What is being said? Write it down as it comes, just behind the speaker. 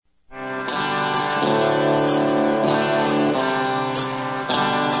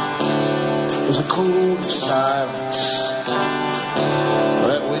of silence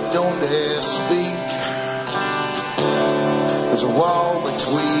that we don't dare speak. There's a wall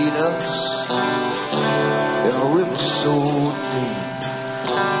between us and a river so deep.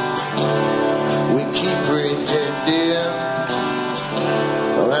 We keep pretending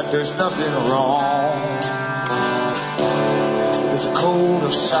that there's nothing wrong. There's a code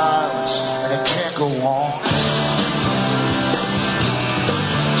of silence and it can't go on.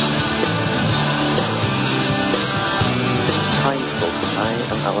 Hi folks, I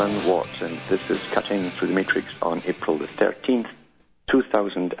am Alan Watt and this is Cutting Through the Matrix on April the 13th,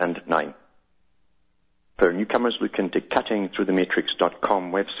 2009. For newcomers, look into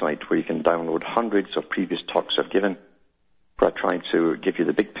cuttingthroughthematrix.com website where you can download hundreds of previous talks I've given, where I try to give you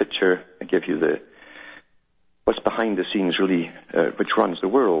the big picture and give you what's behind the scenes really, which runs the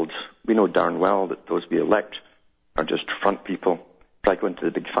world. We know darn well that those we elect are just front people. But I go into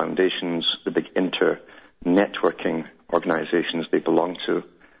the big foundations, the big inter-networking organizations they belong to,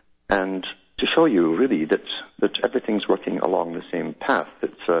 and to show you really that everything's working along the same path.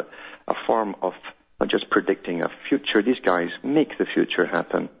 It's a form of not just predicting a future. These guys make the future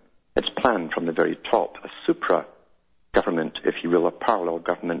happen. It's planned from the very top, a supra-government, if you will, a parallel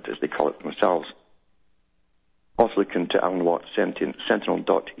government as they call it themselves. Also look into Alan Watt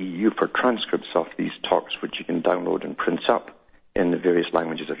Sentinel.eu for transcripts of these talks, which you can download and print up in the various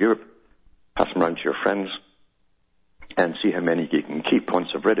languages of Europe. Pass them around to your friends and see how many you can keep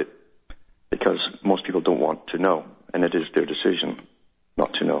once I've read it, because most people don't want to know, and it is their decision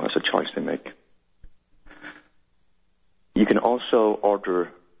not to know. It's a choice they make. You can also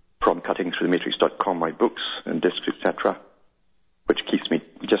order from cuttingthroughthematrix.com my books and discs, etc., which keeps me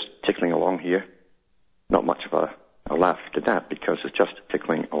just tickling along here. Not much of a laugh to that because it's just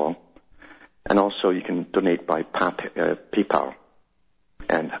tickling along. And also you can donate by PayPal,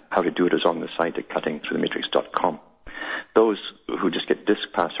 and how to do it is on the site at cuttingthroughthematrix.com. Those who just get discs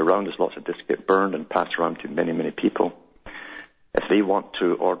passed around, there's lots of discs get burned and passed around to many, many people. If they want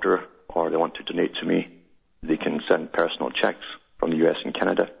to order or they want to donate to me, they can send personal checks from the US and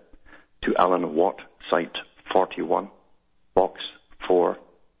Canada to Alan Watt, Site 41, Box 4,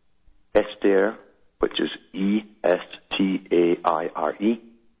 Estaire, which is Estaire,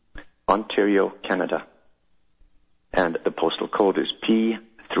 Ontario, Canada. And the postal code is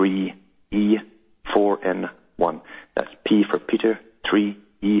P3E4N1. That's P for Peter, 3,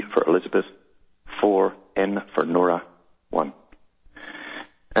 E for Elizabeth, 4, N for Nora, 1.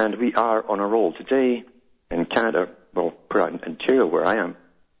 And we are on a roll today in Canada, well, in Ontario where I am.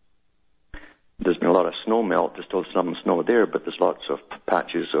 There's been a lot of snow melt. There's still some snow there, but there's lots of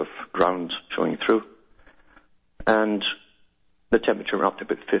patches of ground showing through. And the temperature went up to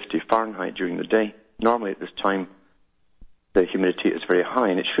about 50 Fahrenheit during the day. Normally at this time, the humidity is very high,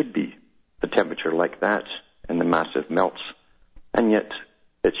 and it should be the temperature like that in the massive melts. And yet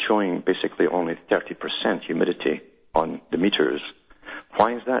it's showing basically only 30% humidity on the meters.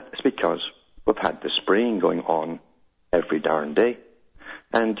 Why is that? It's because we've had the spraying going on every darn day,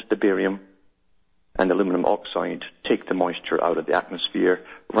 and the barium and aluminum oxide take the moisture out of the atmosphere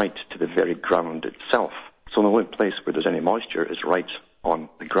right to the very ground itself. So the only place where there's any moisture is right on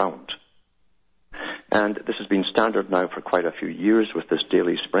the ground. And this has been standard now for quite a few years with this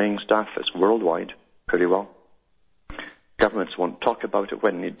daily spraying stuff. It's worldwide, pretty well. Governments won't talk about it.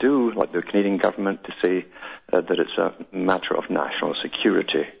 When they do, like the Canadian government, to say that it's a matter of national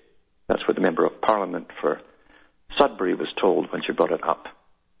security. That's what the Member of Parliament for Sudbury was told when she brought it up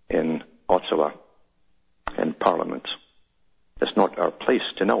in Ottawa in Parliament. It's not our place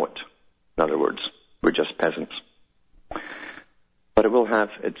to know it. In other words, we're just peasants. But it will have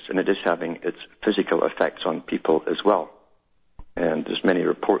and it is having its physical effects on people as well. And there's many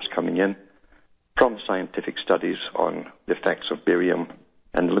reports coming in from scientific studies on the effects of barium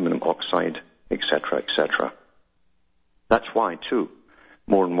and aluminum oxide, etc., etc. That's why, too,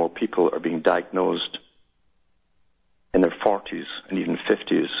 more and more people are being diagnosed in their 40s and even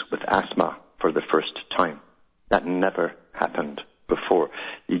 50s with asthma for the first time. That never happened before.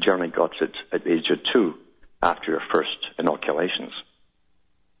 You generally got it at the age of 2 after your first inoculations.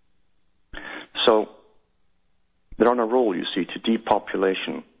 So they're on a roll, you see, to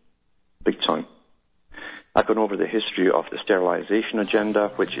depopulation, big time. I've gone over the history of the sterilization agenda,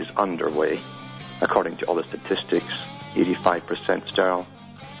 which is underway. According to all the statistics, 85% sterile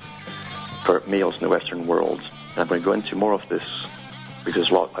for males in the Western world. And I'm going to go into more of this because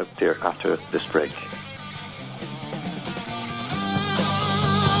there's a lot out there after this break.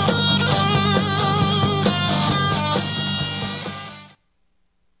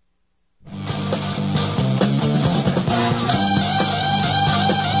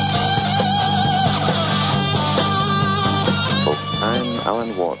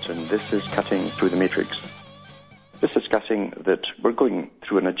 that we're going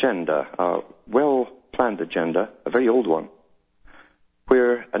through an agenda, a well-planned agenda, a very old one,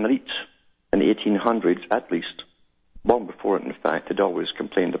 where an elite in the 1800s, at least, long before it, in fact, had always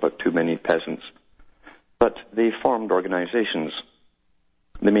complained about too many peasants, but they formed organizations.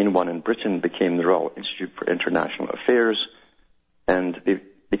 The main one in Britain became the Royal Institute for International Affairs, and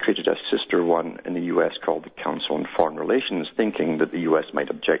they created a sister one in the U.S. called the Council on Foreign Relations, thinking that the U.S. might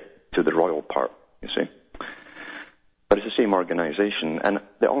object to the royal part, you see. But it's the same organization, and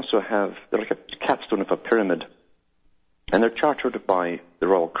they're like a capstone of a pyramid, and they're chartered by the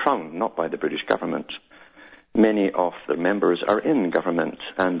Royal Crown, not by the British government. Many of their members are in government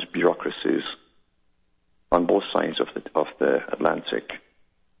and bureaucracies on both sides of the Atlantic.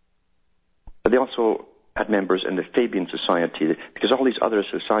 But they also had members in the Fabian Society, because all these other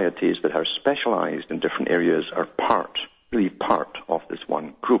societies that are specialized in different areas are really part of this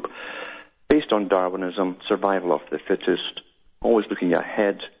one group. Based on Darwinism, survival of the fittest, always looking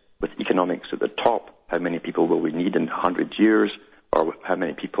ahead with economics at the top. How many people will we need in 100 years? Or how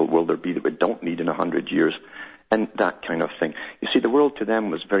many people will there be that we don't need in 100 years? And that kind of thing. You see, the world to them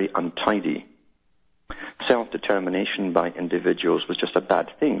was very untidy. Self-determination by individuals was just a bad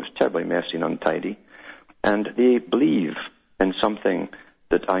thing. It was terribly messy and untidy. And they believe in something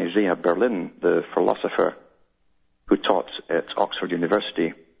that Isaiah Berlin, the philosopher who taught at Oxford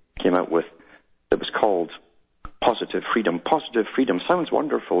University, came out with, that was called positive freedom. Positive freedom sounds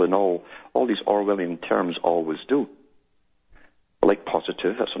wonderful in all these Orwellian terms always do. Like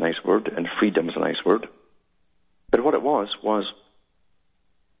positive, that's a nice word, and freedom is a nice word. But what it was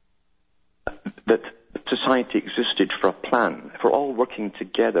that society existed for a plan, for all working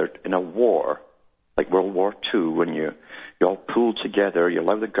together in a war, like World War II, when you all pool together, you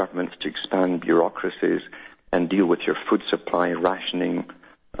allow the government to expand bureaucracies and deal with your food supply, rationing,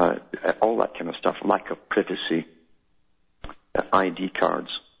 all that kind of stuff, lack of privacy, ID cards,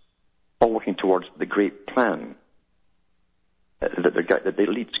 all working towards the great plan that the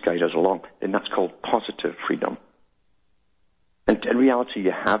elites guide us along, and that's called positive freedom. And in reality,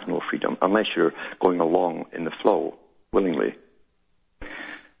 you have no freedom unless you're going along in the flow willingly.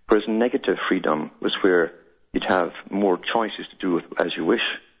 Whereas negative freedom was where you'd have more choices to do as you wish,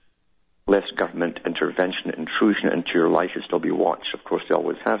 less government intervention, intrusion into your life. You'd still be watched, of course, they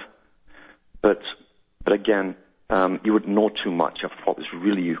always have. But again, you wouldn't know too much of what was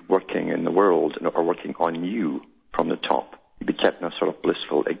really working in the world or working on you from the top. You'd be kept in a sort of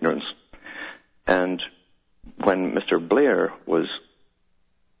blissful ignorance. And when Mr. Blair was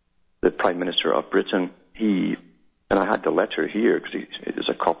the Prime Minister of Britain, and I had the letter here because there's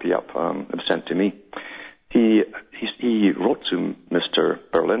a copy up, it was sent to me. He wrote to Mr.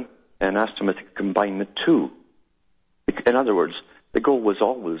 Berlin and asked him to combine the two. In other words, the goal was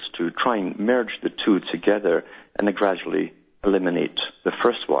always to try and merge the two together and then gradually eliminate the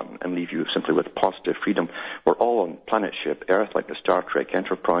first one and leave you simply with positive freedom. We're all on planet ship Earth, like the Star Trek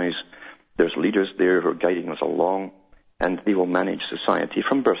Enterprise. There's leaders there who are guiding us along, and they will manage society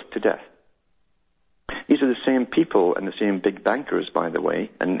from birth to death. These are the same people and the same big bankers, by the way,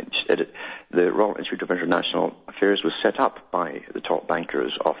 and the Royal Institute of International Affairs was set up by the top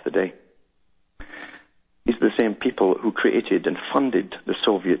bankers of the day. These are the same people who created and funded the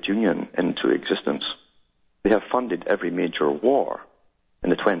Soviet Union into existence. They have funded every major war in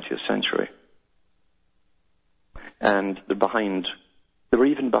the 20th century. And they were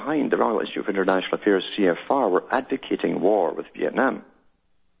even behind the Royal Institute of International Affairs, CFR, were advocating war with Vietnam.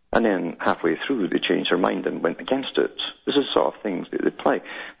 And then halfway through, they changed their mind and went against it. This is the sort of things that they play.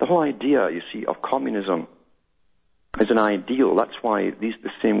 The whole idea, you see, of communism is an ideal. That's why the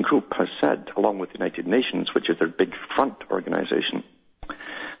same group has said, along with the United Nations, which is their big front organization,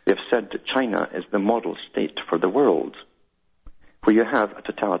 they have said that China is the model state for the world, where you have a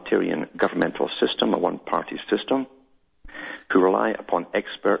totalitarian governmental system, a one-party system, who rely upon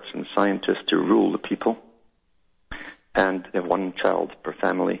experts and scientists to rule the people, and they have one child per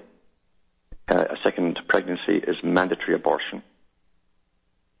family. A second pregnancy is mandatory abortion.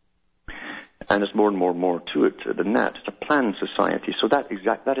 And there's more and more to it than that. It's a planned society. So that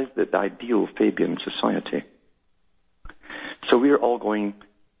is the ideal Fabian society. So we're all going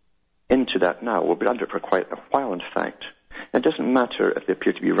into that now. We'll be under it for quite a while, in fact. It doesn't matter if they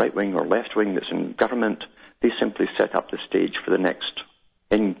appear to be right-wing or left-wing that's in government. They simply set up the stage for the next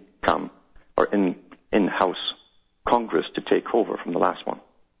income or in-house Congress to take over from the last one.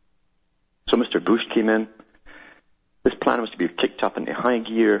 So Mr. Bush came in. This plan was to be kicked up into high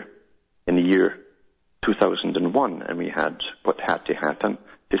gear in the year 2001, and we had what had to happen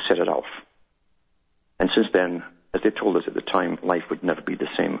to set it off. And since then, as they told us at the time, life would never be the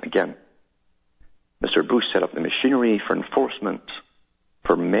same again. Mr. Bush set up the machinery for enforcement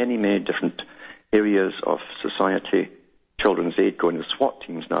for many, many different areas of society. Children's aid going to SWAT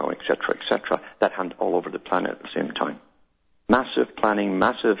teams now, etc., etc. That happened all over the planet at the same time. Massive planning,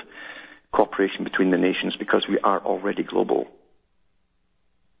 massive cooperation between the nations because we are already global.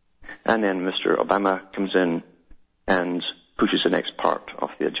 And then Mr. Obama comes in and pushes the next part of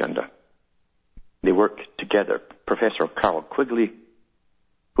the agenda. They work together. Professor Carroll Quigley,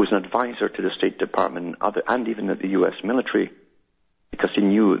 who was an advisor to the State Department and even the U.S. military, because he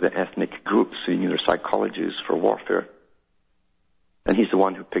knew the ethnic groups, he knew their psychologies for warfare. And he's the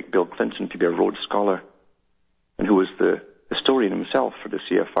one who picked Bill Clinton to be a Rhodes Scholar, and who was the historian himself for the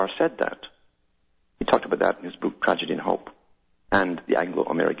CFR, said that. He talked about that in his book, Tragedy and Hope, and The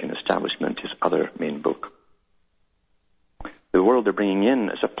Anglo-American Establishment, his other main book. The world they're bringing in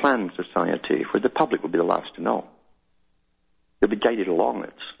is a planned society where the public will be the last to know. They'll be guided along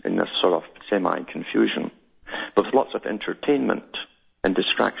it in this sort of semi-confusion, but with lots of entertainment and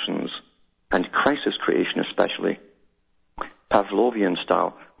distractions and crisis creation especially. Pavlovian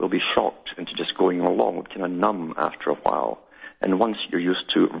style will be shocked into just going along, kind of numb after a while. And once you're used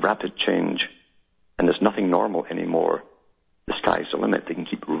to rapid change and there's nothing normal anymore, the sky's the limit. They can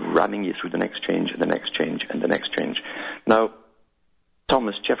keep ramming you through the next change and the next change and the next change. Now,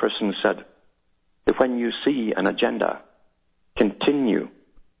 Thomas Jefferson said that when you see an agenda continue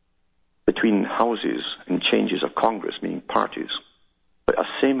between houses and changes of Congress, meaning parties, but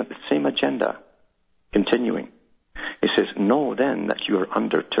the same agenda continuing, he says, know then that you are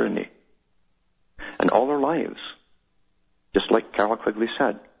under tyranny. And all our lives, just like Carroll Quigley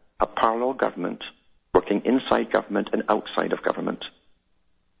said, a parallel government working inside government and outside of government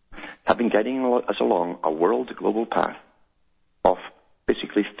have been guiding us along a world global path of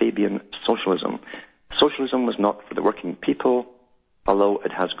basically Fabian socialism. Socialism was not for the working people, although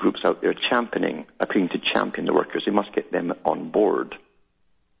it has groups out there appearing to champion the workers. They must get them on board.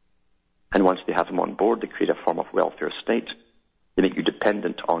 And once they have them on board, they create a form of welfare state. They make you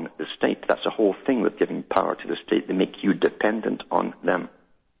dependent on the state. That's the whole thing with giving power to the state. They make you dependent on them.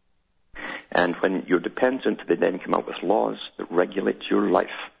 And when you're dependent, they then come out with laws that regulate your life.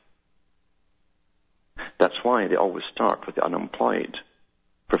 That's why they always start with the unemployed,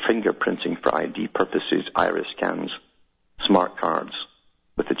 for fingerprinting for ID purposes, iris scans, smart cards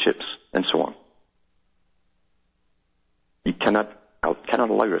with the chips, and so on. You cannot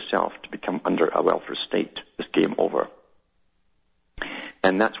allow yourself to become under a welfare state. It's game over.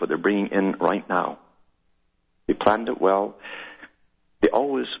 And that's what they're bringing in right now. They planned it well. They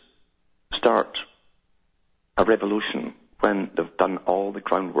always start a revolution when they've done all the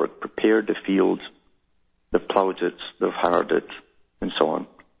groundwork, prepared the fields, they've plowed it, they've harrowed it, and so on.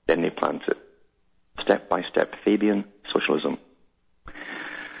 Then they plant it. Step by step, Fabian socialism.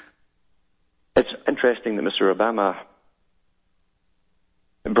 It's interesting that Mr. Obama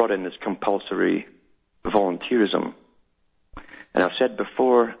brought in this compulsory volunteerism. And I've said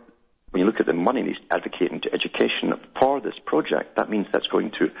before, when you look at the money he's advocating to education for this project, that means that's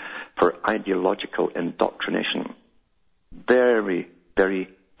going for ideological indoctrination. Very, very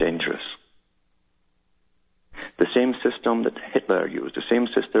dangerous. The same system that Hitler used, the same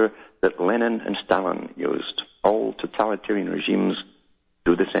system that Lenin and Stalin used. All totalitarian regimes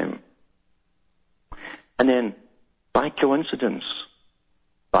do the same. And then, by coincidence,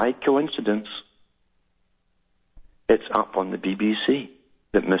 it's up on the BBC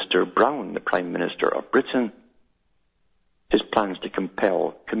that Mr. Brown, the Prime Minister of Britain, his plans to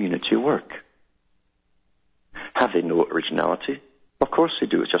compel community work. Have they no originality? Of course they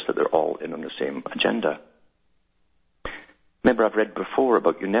do. It's just that they're all in on the same agenda. Remember, I've read before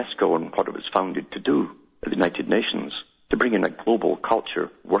about UNESCO and what it was founded to do at the United Nations, to bring in a global culture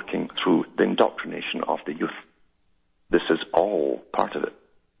working through the indoctrination of the youth. This is all part of it.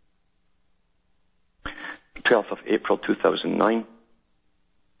 12th of April 2009,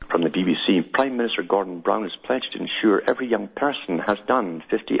 from the BBC, Prime Minister Gordon Brown has pledged to ensure every young person has done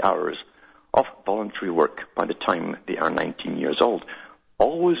 50 hours of voluntary work by the time they are 19 years old.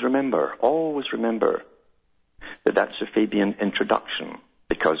 Always remember that that's a Fabian introduction,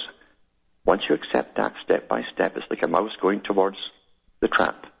 because once you accept that step by step, it's like a mouse going towards the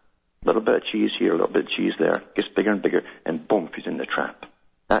trap. A little bit of cheese here, a little bit of cheese there, gets bigger and bigger, and boom, he's in the trap.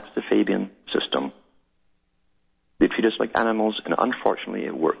 That's the Fabian system. They treat us like animals, and unfortunately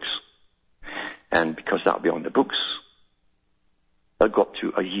it works. And because that'll be on the books, they'll go up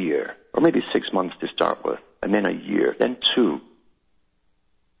to a year, or maybe 6 months to start with, and then a year, then 2.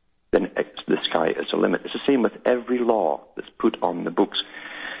 Then the sky is the limit. It's the same with every law that's put on the books.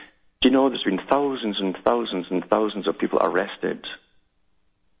 Do you know there's been thousands and thousands and thousands of people arrested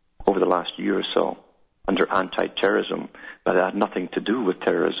over the last year or so under anti-terrorism, but it had nothing to do with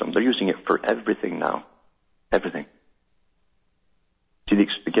terrorism. They're using it for everything now. Everything. So they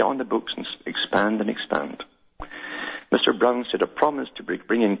get on the books and expand and expand. Mr. Brown said a promise to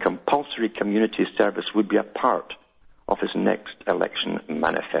bring in compulsory community service would be a part of his next election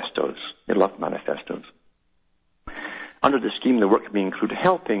manifestos. He loved manifestos. Under the scheme, the work may include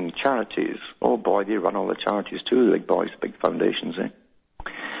helping charities. Oh boy, they run all the charities too, the big boys, big foundations,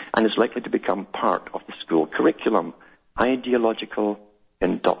 and is likely to become part of the school curriculum, ideological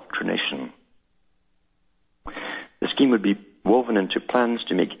indoctrination. The scheme would be woven into plans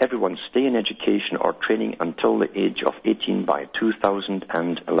to make everyone stay in education or training until the age of 18 by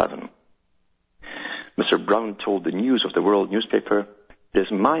 2011. Mr. Brown told the News of the World newspaper, "It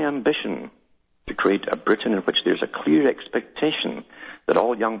is my ambition to create a Britain in which there is a clear expectation that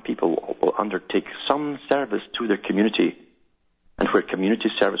all young people will undertake some service to their community, and where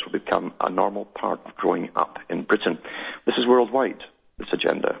community service will become a normal part of growing up in Britain." This is worldwide, this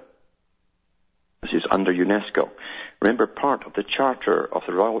agenda. This is under UNESCO. Remember, part of the charter of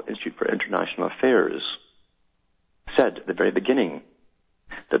the Royal Institute for International Affairs said at the very beginning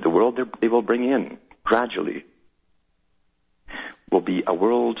that the world they will bring in gradually will be a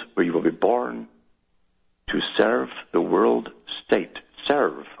world where you will be born to serve the world state.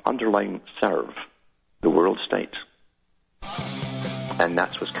 Serve, underline serve, the world state. And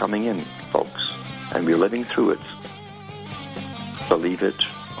that's what's coming in, folks. And we're living through it. Believe it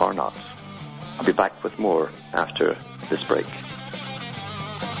or not. I'll be back with more after this break.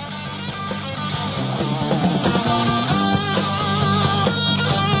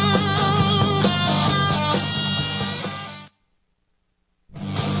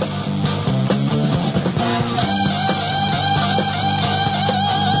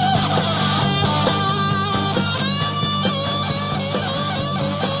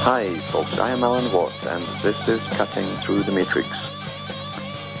 Hi, folks. I am Alan Watt, and this is Cutting Through the Matrix.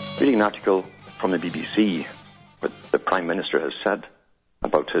 Reading an article from the BBC, what the Prime Minister has said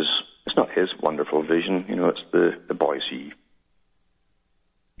about it's not his wonderful vision, it's the boys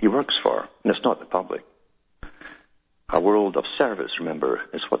he works for, and it's not the public. A world of service, remember,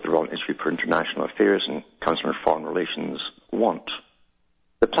 is what the Royal Institute for International Affairs and Council on Foreign Relations want.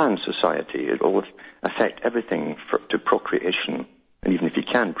 The planned society, it will affect everything to procreation, and even if you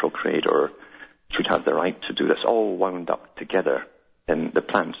can procreate or should have the right to do this, all wound up together in the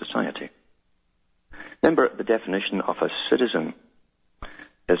planned society. Remember, the definition of a citizen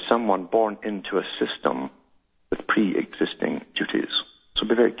is someone born into a system with pre-existing duties. So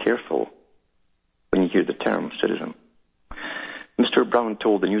be very careful when you hear the term citizen. Mr. Brown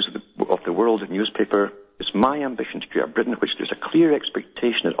told the News of the World newspaper, "It's my ambition to create a Britain in which there's a clear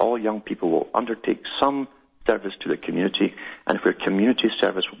expectation that all young people will undertake some service to the community, and where community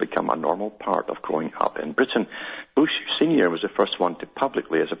service will become a normal part of growing up in Britain." Bush Sr. was the first one to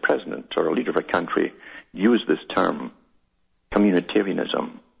publicly, as a president or a leader of a country, use this term,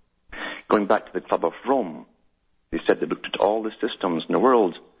 communitarianism. Going back to the Club of Rome, they said they looked at all the systems in the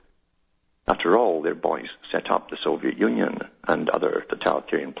world. After all, their boys set up the Soviet Union and other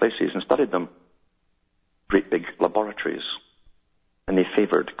totalitarian places and studied them. Great big laboratories. And they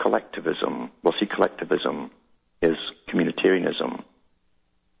favored collectivism. Well, see, collectivism is communitarianism.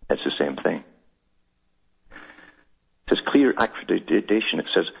 It's the same thing. It says clear accreditation. It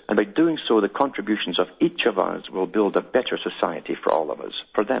says, and by doing so, the contributions of each of us will build a better society for all of us.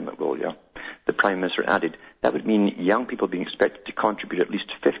 For them it will, yeah. The Prime Minister added, that would mean young people being expected to contribute at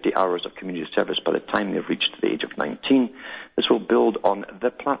least 50 hours of community service by the time they've reached the age of 19. This will build on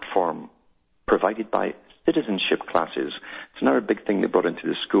the platform provided by citizenship classes. It's another big thing they brought into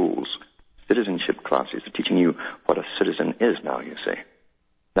the schools. Citizenship classes. They're teaching you what a citizen is now, you see.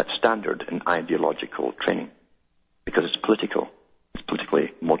 That's standard in ideological training. Because it's political. It's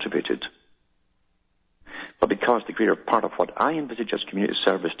politically motivated. But because the greater part of what I envisage as community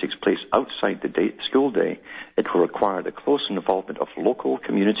service takes place outside the school day, it will require the close involvement of local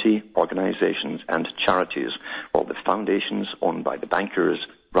community organizations and charities, while the foundations owned by the bankers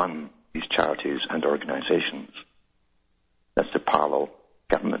run these charities and organizations. That's the parallel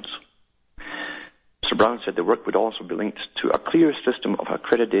governments. Mr. Brown said the work would also be linked to a clear system of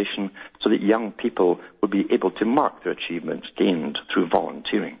accreditation so that young people would be able to mark their achievements gained through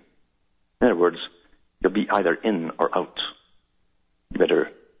volunteering. In other words, you'll be either in or out. You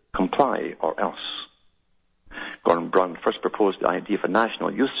better comply or else. Gordon Brown first proposed the idea of a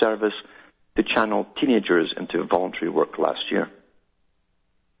national youth service to channel teenagers into voluntary work last year.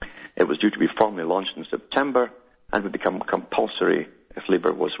 It was due to be formally launched in September and would become compulsory if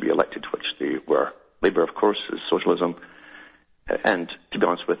Labour was re-elected, which they were. Labour, of course, is socialism, and to be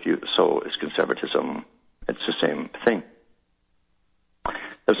honest with you, so is conservatism It's the same thing.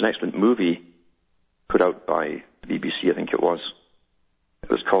 There's an excellent movie put out by the BBC, I think it was. It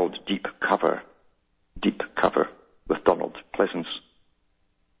was called Deep Cover, with Donald Pleasance.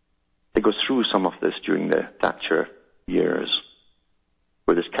 It goes through some of this during the Thatcher years,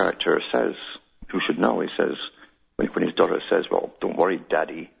 where this character says, who should know, he says, when his daughter says, well, don't worry,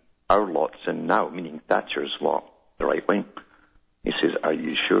 Daddy, our lot's in now, meaning Thatcher's lot, the right wing. He says, are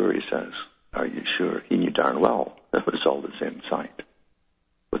you sure, he says, are you sure? He knew darn well it was all the same side,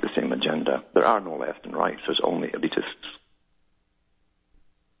 with the same agenda. There are no left and rights, there's only elitists.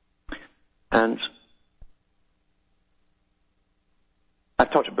 And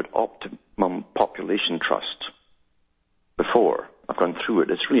I've talked about Optimum Population Trust before. I've gone through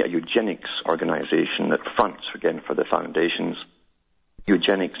it. It's really a eugenics organization that fronts, again, for the foundations.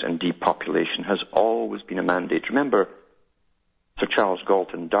 Eugenics and depopulation has always been a mandate. Remember Sir Charles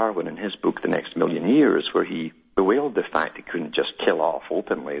Galton Darwin in his book, The Next Million Years, where he bewailed the fact he couldn't just kill off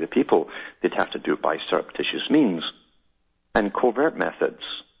openly the people. They'd have to do it by surreptitious means and covert methods.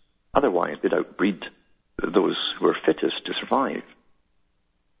 Otherwise, they'd outbreed those who were fittest to survive.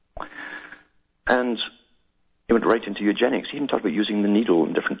 And he went right into eugenics. He even talked about using the needle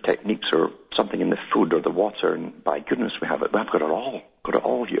and different techniques or something in the food or the water, and by goodness we have it. We've got it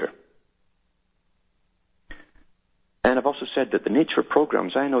all here. And I've also said that the nature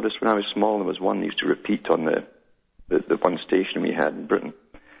programs, I noticed when I was small, there was one they used to repeat on the one station we had in Britain.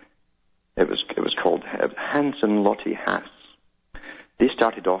 It was called Hans and Lottie Haas. They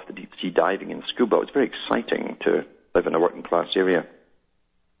started off the deep sea diving and scuba. It was very exciting to live in a working class area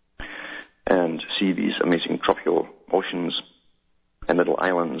and see these amazing tropical oceans and little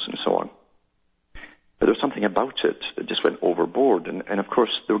islands and so on. But there was something about it that just went overboard. And of course,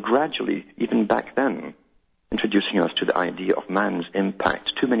 they were gradually, even back then, introducing us to the idea of man's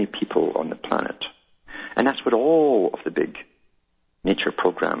impact, too many people on the planet. And that's what all of the big nature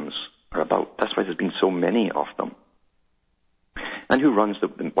programs are about. That's why there's been so many of them. And who runs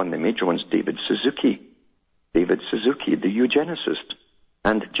one of the major ones? David Suzuki. David Suzuki, the eugenicist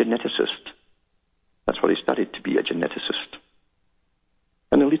and geneticist. That's what he studied, to be a geneticist.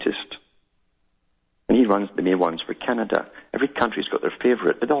 An elitist. And he runs the main ones for Canada. Every country's got their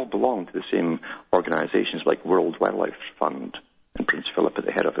favorite. They all belong to the same organizations like World Wildlife Fund and Prince Philip at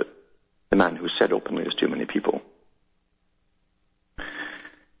the head of it. The man who said openly there's too many people.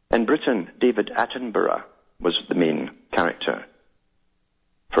 In Britain, David Attenborough was the main character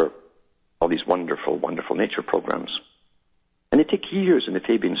for all these wonderful, wonderful nature programs. And they take years in the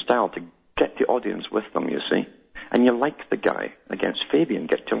Fabian style to get the audience with them, you see. And you like the guy against Fabian,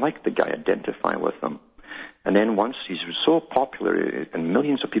 get to like the guy, identify with him. And then once he's so popular and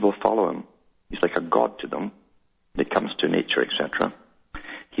millions of people follow him, he's like a god to them when it comes to nature, etc.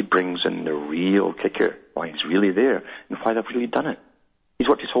 He brings in the real kicker, why he's really there and why they've really done it. He's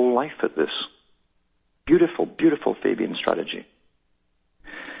worked his whole life at this. Beautiful, beautiful Fabian strategy.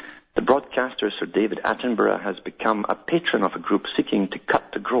 The broadcaster, Sir David Attenborough, has become a patron of a group seeking to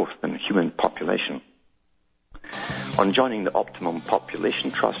cut the growth in human population. On joining the Optimum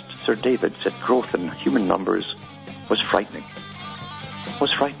Population Trust, Sir David said growth in human numbers was frightening.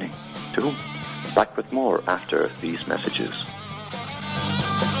 Was frightening. To whom? Back with more after these messages.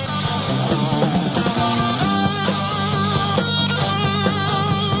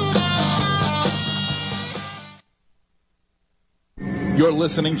 You're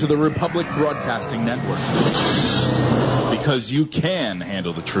listening to the Republic Broadcasting Network, because you can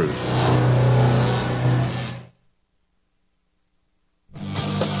handle the truth.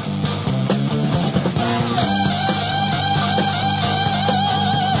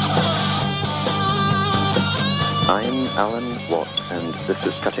 I'm Alan Watt, and this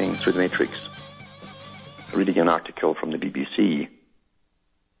is Cutting Through the Matrix, reading an article from the BBC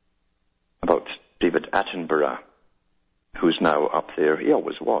about David Attenborough, who's now up there. He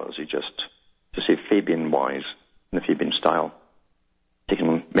always was. He just, to say Fabian-wise, in the Fabian style, taken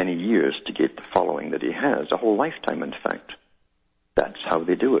him many years to get the following that he has, a whole lifetime, in fact. That's how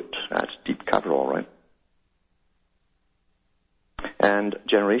they do it. That's deep cover, all right. And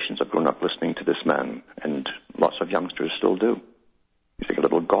generations have grown up listening to this man, and lots of youngsters still do. He's like a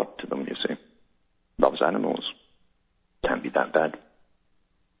little god to them, you see. Loves animals. Can't be that bad.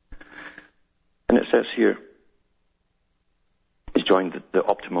 And it says here, he's joined the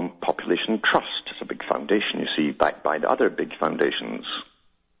Optimum Population Trust. It's a big foundation, you see, backed by the other big foundations.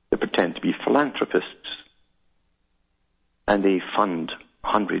 They pretend to be philanthropists, and they fund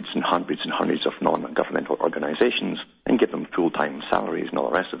hundreds and hundreds and hundreds of non-governmental organizations and give them full-time salaries and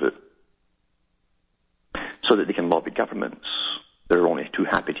all the rest of it, so that they can lobby governments. They're only too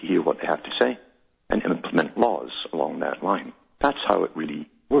happy to hear what they have to say and implement laws along that line. That's how it really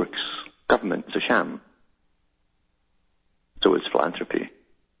works. Government is a sham. So is philanthropy.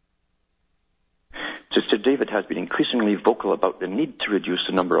 Sister David has been increasingly vocal about the need to reduce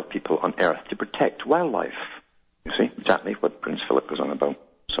the number of people on Earth to protect wildlife. You see, exactly what Prince Philip was on about,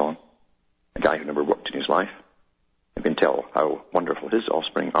 so on. A guy who never worked in his life. You can tell how wonderful his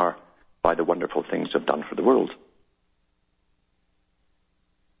offspring are by the wonderful things they've done for the world.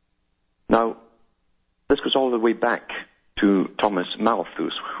 Now, this goes all the way back to Thomas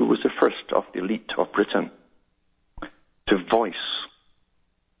Malthus, who was the first of the elite of Britain to voice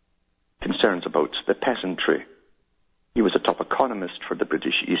concerns about the peasantry. He was a top economist for the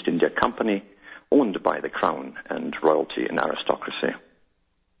British East India Company, owned by the Crown and royalty and aristocracy.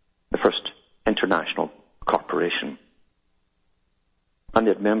 The first international corporation. And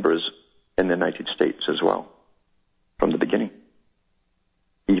they had members in the United States as well, from the beginning,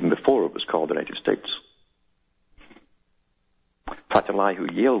 even before it was called the United States.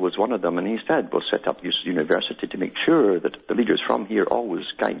 Fatalihu Yale was one of them, and he said, we'll set up this university to make sure that the leaders from here always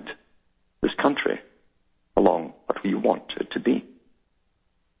guide this country along what we want it to be.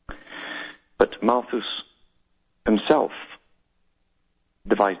 But Malthus himself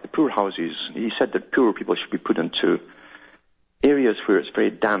devised the poor houses. He said that poor people should be put into areas where it's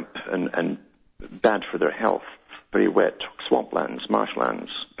very damp and bad for their health, very wet, swamplands, marshlands,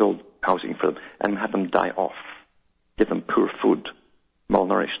 build housing for them, and have them die off. Give them poor food,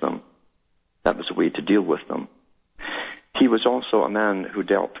 malnourish them. That was a way to deal with them. He was also a man who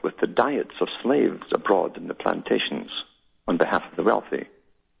dealt with the diets of slaves abroad in the plantations on behalf of the wealthy,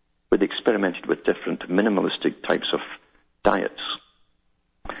 where they experimented with different minimalistic types of diets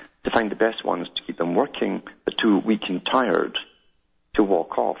to find the best ones to keep them working, but too weak and tired to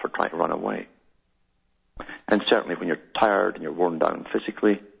walk off or try to run away. And certainly when you're tired and you're worn down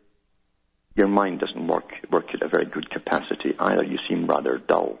physically, your mind doesn't work at a very good capacity either. You seem rather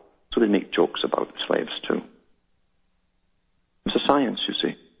dull. So they make jokes about the slaves too. It's a science, you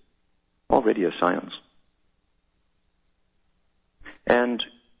see. Already a science. And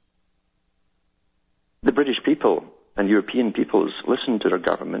the British people and European peoples listened to their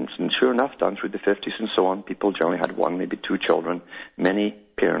governments, and sure enough, down through the 50s and so on, people generally had one, maybe two children. Many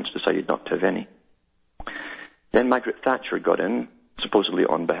parents decided not to have any. Then Margaret Thatcher got in, supposedly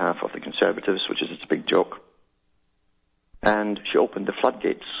on behalf of the Conservatives, which is a big joke. And she opened the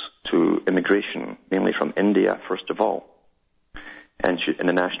floodgates to immigration, mainly from India, first of all. And in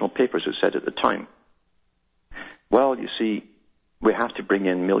the national papers it said at the time, well, you see, we have to bring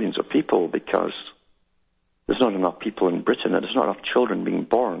in millions of people because there's not enough people in Britain and there's not enough children being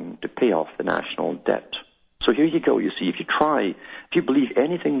born to pay off the national debt. So here you go, you see, if you believe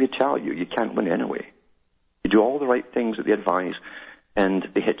anything they tell you, you can't win anyway. You do all the right things that they advise, and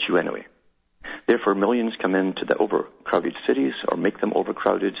they hit you anyway. Therefore, millions come into the overcrowded cities, or make them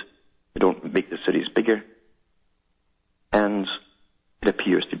overcrowded. They don't make the cities bigger. And it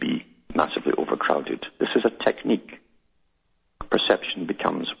appears to be massively overcrowded. This is a technique. Perception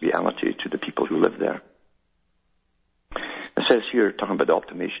becomes reality to the people who live there. It says here, talking about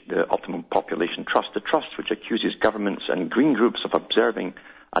the Optimum Population Trust, the trust which accuses governments and green groups of observing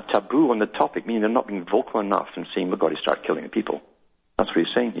a taboo on the topic, meaning they're not being vocal enough and saying we've got to start killing people. That's what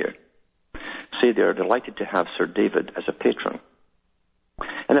he's saying here. Say they're delighted to have Sir David as a patron.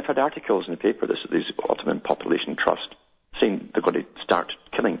 And I've had articles in the paper, this Optimum Population Trust, saying they're going to start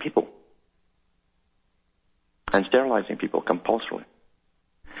killing people and sterilizing people compulsorily.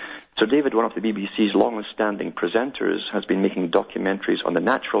 Sir David, one of the BBC's longest-standing presenters, has been making documentaries on the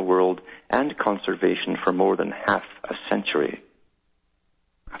natural world and conservation for more than half a century.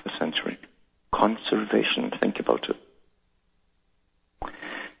 Half a century. Conservation, think about it.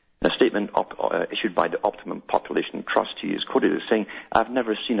 In a statement issued by the Optimum Population Trust, he is quoted as saying, "I've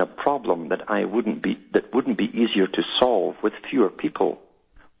never seen a problem that wouldn't be easier to solve with fewer people,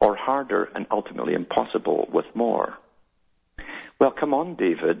 or harder and ultimately impossible with more." Well, come on,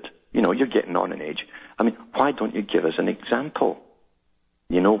 David. You know, you're getting on in age. I mean, why don't you give us an example?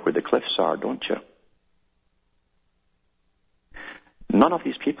 You know where the cliffs are, don't you? None of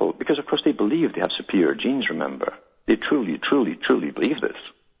these people, because of course they believe they have superior genes, remember. They truly, truly, truly believe this.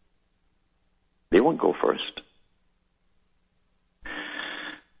 They won't go first.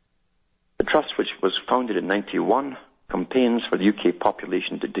 The trust, which was founded in 1991, campaigns for the UK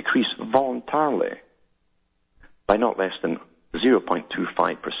population to decrease voluntarily by not less than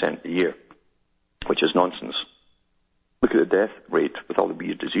 0.25% a year, which is nonsense. Look at the death rate with all the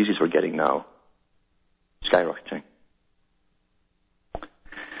weird diseases we're getting now, skyrocketing.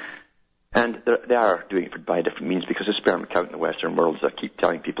 And they are doing it by different means, because the sperm count in the Western world, as I keep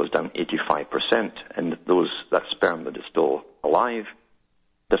telling people, is down 85%, and that sperm that is still alive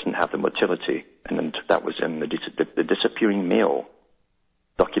doesn't have the motility. And that was in the Disappearing Male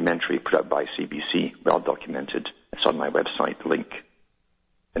documentary put out by CBC, well documented. It's on my website, the link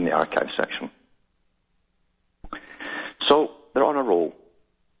in the archive section. So they're on a roll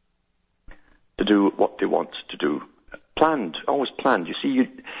to do what they want to do. Planned, always planned. You see,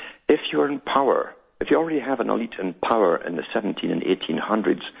 if you're in power, if you already have an elite in power in the 17 and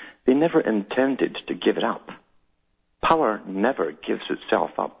 1800s, they never intended to give it up. Power never gives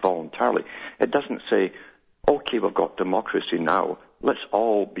itself up voluntarily. It doesn't say, okay, we've got democracy now, let's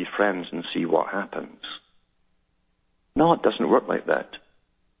all be friends and see what happens. No, it doesn't work like that.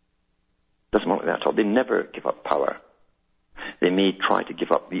 It doesn't work like that at all. They never give up power. They may try to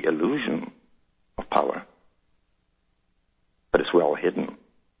give up the illusion of power, but it's well hidden.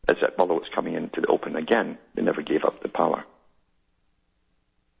 Although it's coming into the open again, they never gave up the power.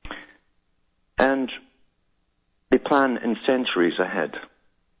 And they plan in centuries ahead.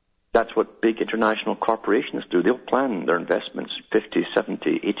 That's what big international corporations do. They'll plan their investments 50,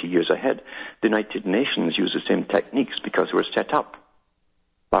 70, 80 years ahead. The United Nations use the same techniques because they were set up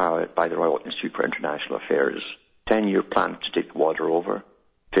by the Royal Institute for International Affairs. 10-year plans to take the water over,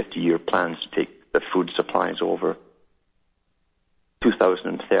 50-year plans to take the food supplies over,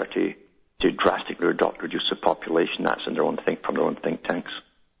 2030 to drastically reduce the population. That's in from their own think tanks.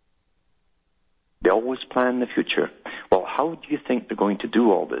 They always plan the future. Well, how do you think they're going to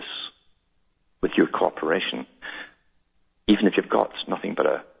do all this with your cooperation? Even if you've got nothing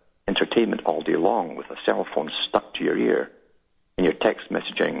but entertainment all day long with a cell phone stuck to your ear, and you're text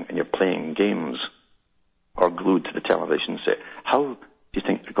messaging and you're playing games or glued to the television, say, how do you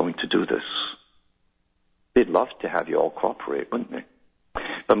think they're going to do this? They'd love to have you all cooperate, wouldn't they?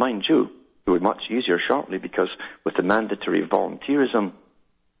 But mind you, it would be much easier shortly, because with the mandatory volunteerism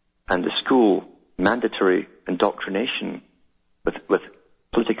and the school mandatory indoctrination with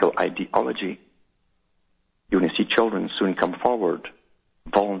political ideology, you're going to see children soon come forward,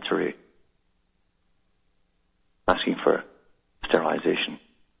 voluntarily, asking for sterilization.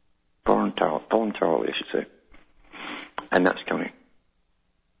 Voluntarily, I should say. And that's coming.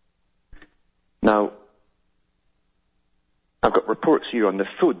 Now, I've got reports here on the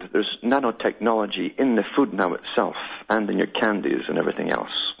food. There's nanotechnology in the food now itself, and in your candies and everything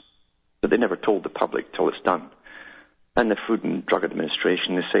else. But they never told the public till it's done. And the Food and Drug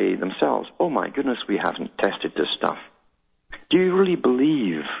Administration, they say themselves, oh my goodness, we haven't tested this stuff. Do you really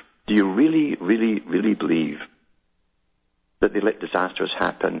believe that they let disasters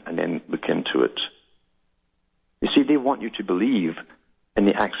happen and then look into it? You see, they want you to believe in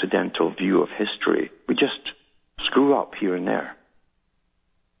the accidental view of history. We just screw up here and there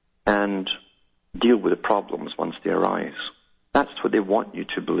and deal with the problems once they arise. That's what they want you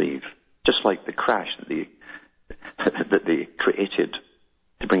to believe. Just like the crash that they created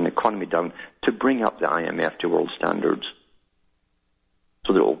to bring the economy down, to bring up the IMF to world standards,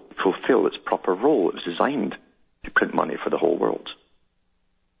 so that it will fulfill its proper role. It was designed to print money for the whole world.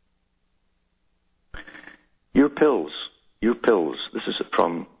 Your pills. This is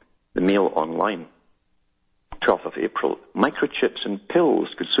from the Mail Online, 12th of April. Microchips in pills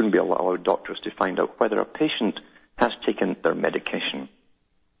could soon be allowed doctors to find out whether a patient has taken their medication.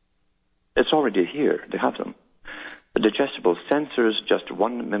 It's already here. They have them. The digestible sensors, just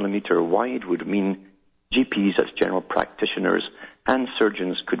 1 millimeter wide, would mean GPs, that's general practitioners, and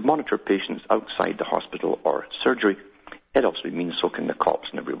surgeons could monitor patients outside the hospital or surgery. It also means so can the cops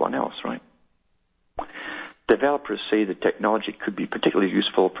and everyone else, right? Developers say the technology could be particularly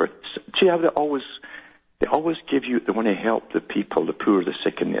useful for... See how they always give you... They want to help the people, the poor, the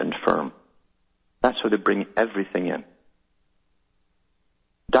sick, and the infirm. That's how they bring everything in.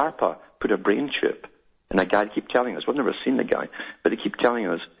 DARPA put a brain chip, and a guy keep telling us, we've never seen the guy, but they keep telling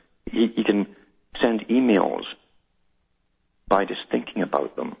us he can send emails by just thinking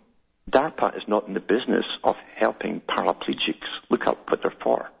about them. DARPA is not in the business of helping paraplegics. Look up what they're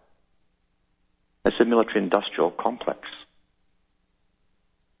for. It's a military-industrial complex.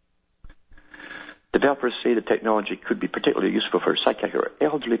 Developers say the technology could be particularly useful for psychiatric or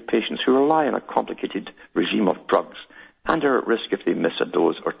elderly patients who rely on a complicated regime of drugs and are at risk if they miss a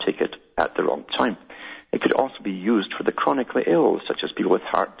dose or take it at the wrong time. It could also be used for the chronically ill, such as people with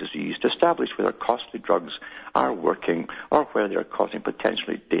heart disease, to establish whether costly drugs are working or whether they are causing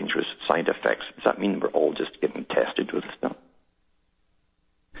potentially dangerous side effects. Does that mean we're all just getting tested with this now?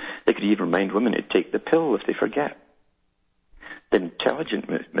 They could even remind women to take the pill if they forget. The intelligent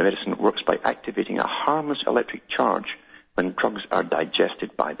medicine works by activating a harmless electric charge when drugs are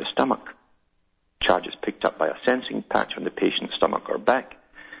digested by the stomach. Charge is picked up by a sensing patch on the patient's stomach or back,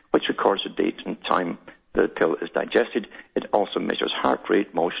 which records the date and time the pill is digested. It also measures heart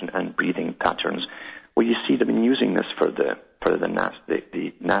rate, motion, and breathing patterns. Well, you see, they've been using this for the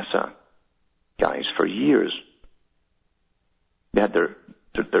NASA guys for years. They had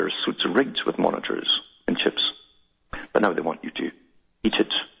their suits rigged with monitors and chips, but now they want you to eat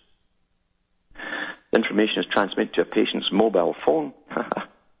it. The information is transmitted to a patient's mobile phone.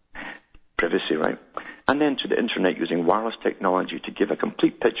 Privacy, right? And then to the internet using wireless technology to give a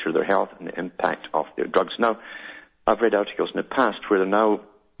complete picture of their health and the impact of their drugs. Now, I've read articles in the past where they're now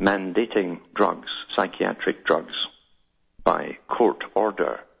mandating drugs, psychiatric drugs, by court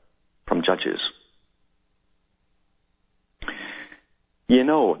order from judges. You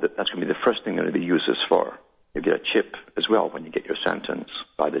know that that's going to be the first thing they're going to use this for. You get a chip as well when you get your sentence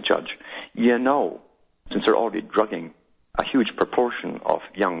by the judge. You know, since they're already drugging a huge proportion of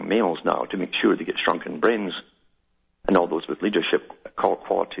young males now to make sure they get shrunken brains, and all those with leadership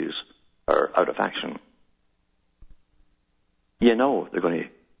qualities are out of action. You know they're going to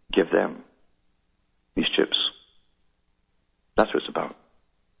give them these chips. That's what it's about.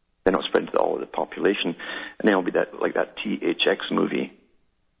 They're not spreading to all of the population. And then it'll be like that THX movie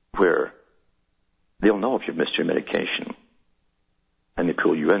where they'll know if you've missed your medication and they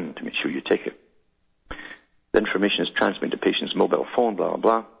pull you in to make sure you take it. The information is transmitted to patient's mobile phone, blah, blah,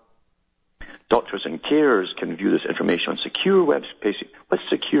 blah. Doctors and carers can view this information on secure web pages. What's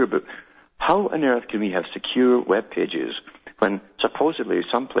secure about? How on earth can we have secure web pages when supposedly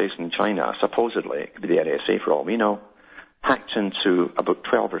someplace in China, supposedly, it could be the NSA for all we know, hacked into about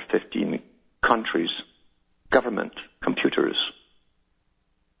 12 or 15 countries' government computers?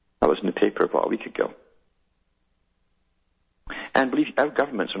 That was in the paper about a week ago. And believe our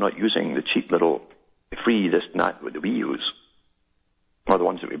governments are not using the cheap little free this and that that we use, or the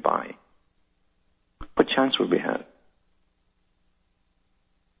ones that we buy. What chance would we have?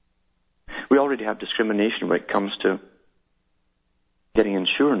 We already have discrimination when it comes to getting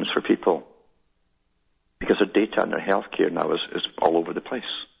insurance for people because their data and their health care now is all over the place.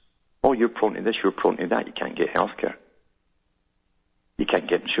 Oh, you're prone to this, you're prone to that, you can't get health care. You can't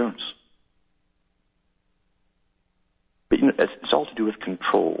get insurance. But you know, it's all to do with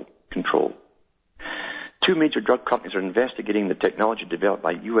control. Two major drug companies are investigating the technology developed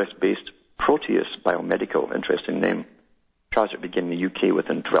by US-based Proteus Biomedical, interesting name, trials that begin in the UK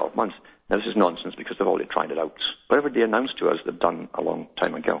within 12 months. Now, this is nonsense because they've already tried it out. Whatever they announced to us, they've done a long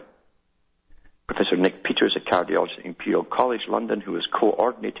time ago. Professor Nick Peters, a cardiologist at Imperial College London, who was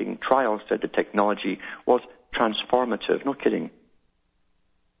coordinating trials, said the technology was transformative. No kidding.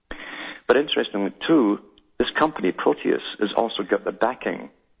 But interestingly, too, this company, Proteus, has also got the backing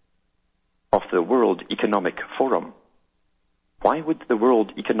of the World Economic Forum. Why would the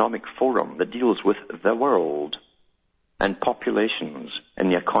World Economic Forum, that deals with the world and populations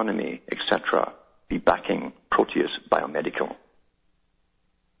and the economy, etc., be backing Proteus Biomedical?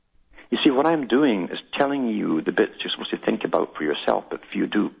 You see, what I'm doing is telling you the bits you're supposed to think about for yourself, but few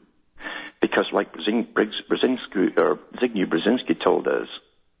do. Because like Zygmunt Brzezinski told us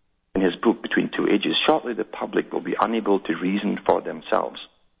in his book, Between Two Ages, shortly the public will be unable to reason for themselves.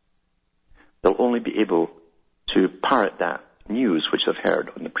 They'll only be able to parrot that news which they've heard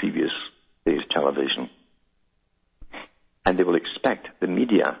on the previous day's television. And they will expect the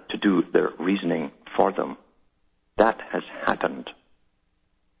media to do their reasoning for them. That has happened.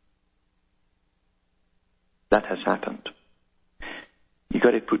 That has happened. You've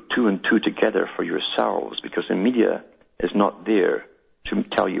got to put two and two together for yourselves, because the media is not there to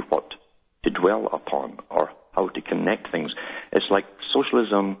tell you what to dwell upon or how to connect things. It's like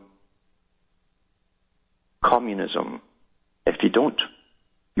socialism, communism. If you don't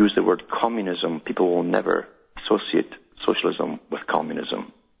use the word communism, people will never associate socialism with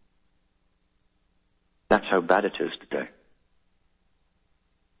communism. That's how bad it is today.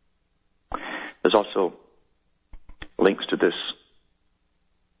 There's also links to this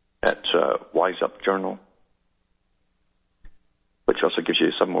at Wise Up Journal, which also gives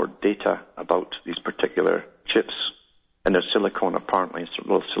you some more data about these particular chips. And there's silicone, apparently,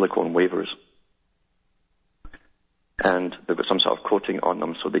 little silicone wafers. And they've got some sort of coating on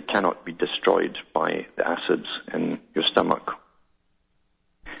them so they cannot be destroyed by the acids in your stomach.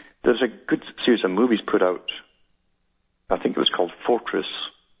 There's a good series of movies put out. I think it was called Fortress.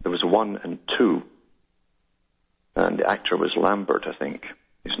 There was 1 and 2. And the actor was Lambert, I think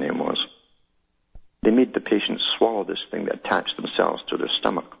his name was. They made the patients swallow this thing that attached themselves to their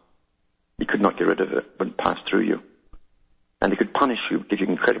stomach. You could not get rid of it. It wouldn't pass through you. And they could punish you, give you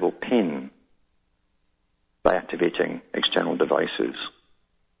incredible pain by activating external devices.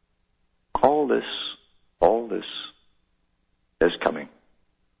 All this is coming.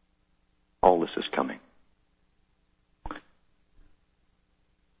 All this is coming.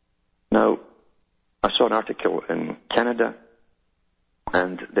 Now, I saw an article in Canada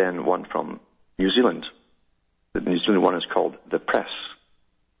and then one from New Zealand. The New Zealand one is called The Press,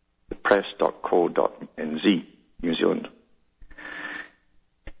 thepress.co.nz, New Zealand.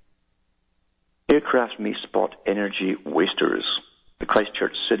 Aircraft may spot energy wasters. The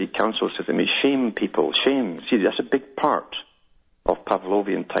Christchurch City Council says they may shame people. Shame. See, that's a big part of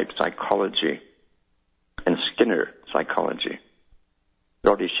Pavlovian-type psychology and Skinner psychology.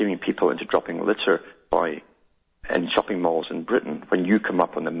 They're already shaming people into dropping litter in shopping malls in Britain. When you come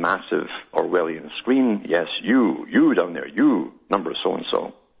up on the massive Orwellian screen, yes, you down there, you, number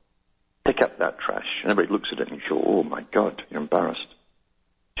so-and-so, pick up that trash. And everybody looks at it and you go, oh my God, you're embarrassed.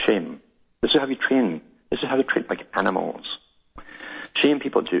 Shame. This is how you train. This is how to train like animals. Shame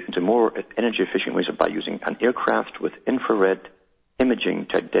people into more energy-efficient ways by using an aircraft with infrared imaging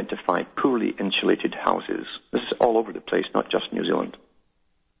to identify poorly insulated houses. This is all over the place, not just New Zealand.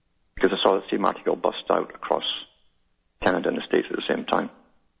 Because I saw the same article bust out across Canada and the States at the same time.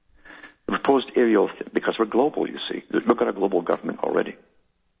 The proposed aerial, because we're global, you see. We've got a global government already.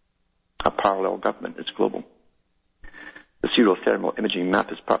 A parallel government. It's global. The serial thermal imaging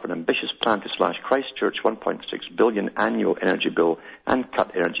map is part of an ambitious plan to slash Christchurch 1.6 billion annual energy bill and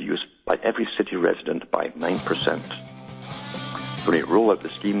cut energy use by every city resident by 9%. When we roll out the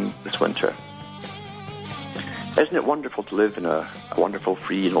scheme this winter. Isn't it wonderful to live in a wonderful,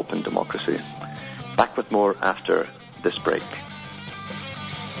 free and open democracy? Back with more after this break.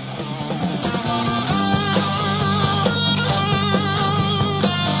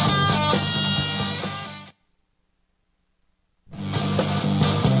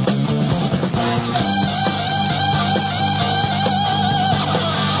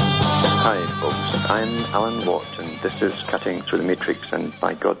 Alan Watt, and this is Cutting Through the Matrix, and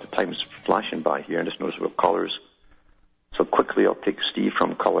by God, the time's flashing by here, and just notice about callers. So quickly, I'll take Steve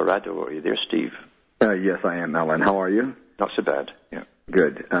from Colorado. Are you there, Steve? Yes, I am, Alan. How are you? Not so bad, yeah.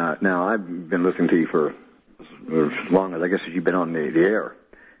 Good. Now, I've been listening to you for as long as, I guess, as you've been on the air,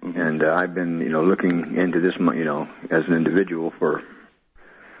 and I've been, looking into this, as an individual for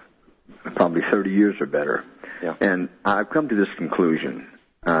probably 30 years or better, yeah. And I've come to this conclusion,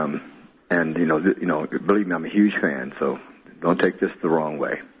 and, believe me, I'm a huge fan, so don't take this the wrong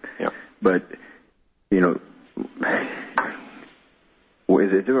way. Yeah. But, is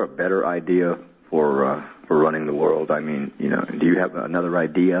there a better idea for running the world? I mean, do you have another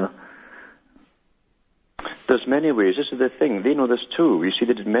idea? There's many ways. This is the thing. They know this too. You see,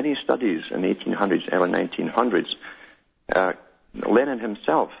 they did many studies in the 1800s, early 1900s. Lenin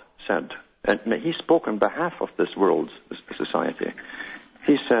himself said, and he spoke on behalf of this world's society.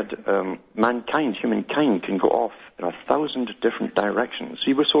 He said, humankind can go off in 1,000 different directions.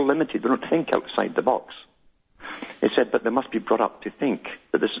 See, we're so limited, we don't think outside the box. He said, but they must be brought up to think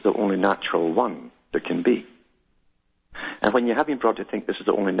that this is the only natural one there can be. And when you have been brought to think this is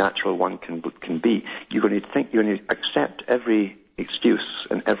the only natural one can be, you're going to accept every excuse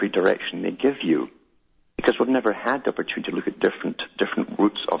and every direction they give you. Because we've never had the opportunity to look at different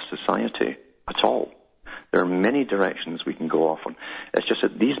routes of society at all. There are many directions we can go off on. It's just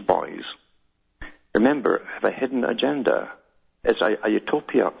that these boys, remember, have a hidden agenda. It's a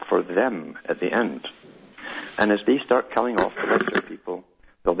utopia for them at the end. And as they start killing off the lesser people,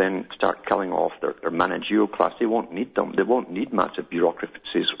 they'll then start killing off their managerial class. They won't need them. They won't need massive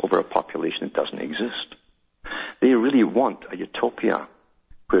bureaucracies over a population that doesn't exist. They really want a utopia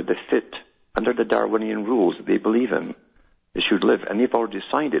where they fit under the Darwinian rules that they believe in. They should live, and they've already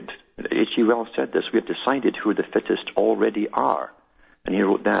decided. H.G. Wells said this, we have decided who the fittest already are. And he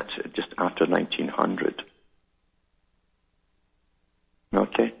wrote that just after 1900.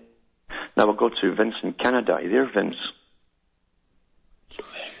 Okay. Now we'll go to Vince in Canada. Are you there, Vince?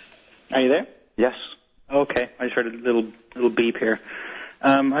 Are you there? Yes. Okay, I just heard a little beep here.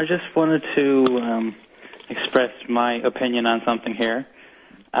 I just wanted to express my opinion on something here.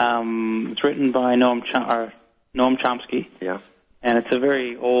 It's written by Noam Chomsky. Yeah. And it's a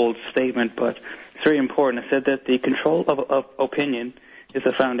very old statement, but it's very important. It said that the control of opinion is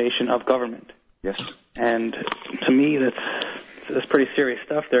the foundation of government. Yes. And to me, that's pretty serious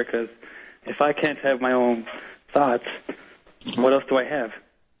stuff there, because if I can't have my own thoughts, what else do I have?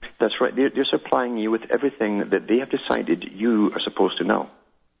 That's right. They're supplying you with everything that they have decided you are supposed to know.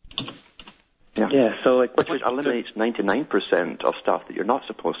 Yeah. Yeah. So which eliminates 99% of stuff that you're not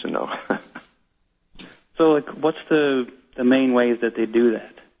supposed to know. So what's the main ways that they do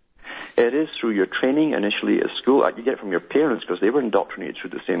that? It is through your training initially at school. You get it from your parents because they were indoctrinated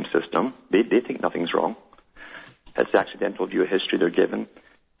through the same system. They think nothing's wrong. It's the accidental view of history they're given.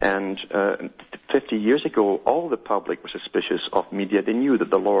 And 50 years ago, all the public were suspicious of media. They knew that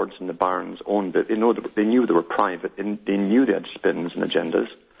the lords and the barons owned it. They knew they were private. They knew they had spins and agendas.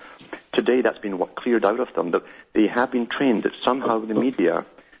 Today, that's been cleared out of them. That they have been trained that somehow the media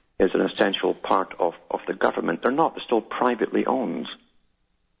is an essential part of the government. They're not. They're still privately owned.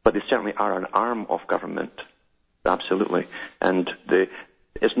 But they certainly are an arm of government. Absolutely. And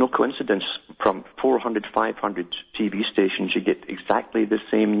it's no coincidence from 400, 500 TV stations you get exactly the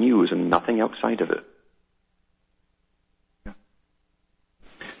same news and nothing outside of it. Yeah.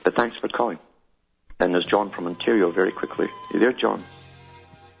 But thanks for calling. And there's John from Ontario very quickly. You there, John?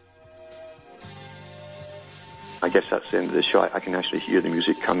 I guess that's the end of the show. I can actually hear the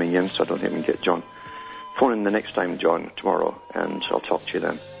music coming in, so I don't think we can get John. Phone in the next time, John, tomorrow, and I'll talk to you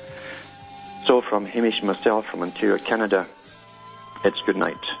then. So from Hamish and myself from Ontario, Canada, it's good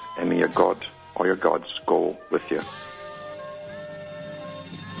night, and may your God or your gods go with you.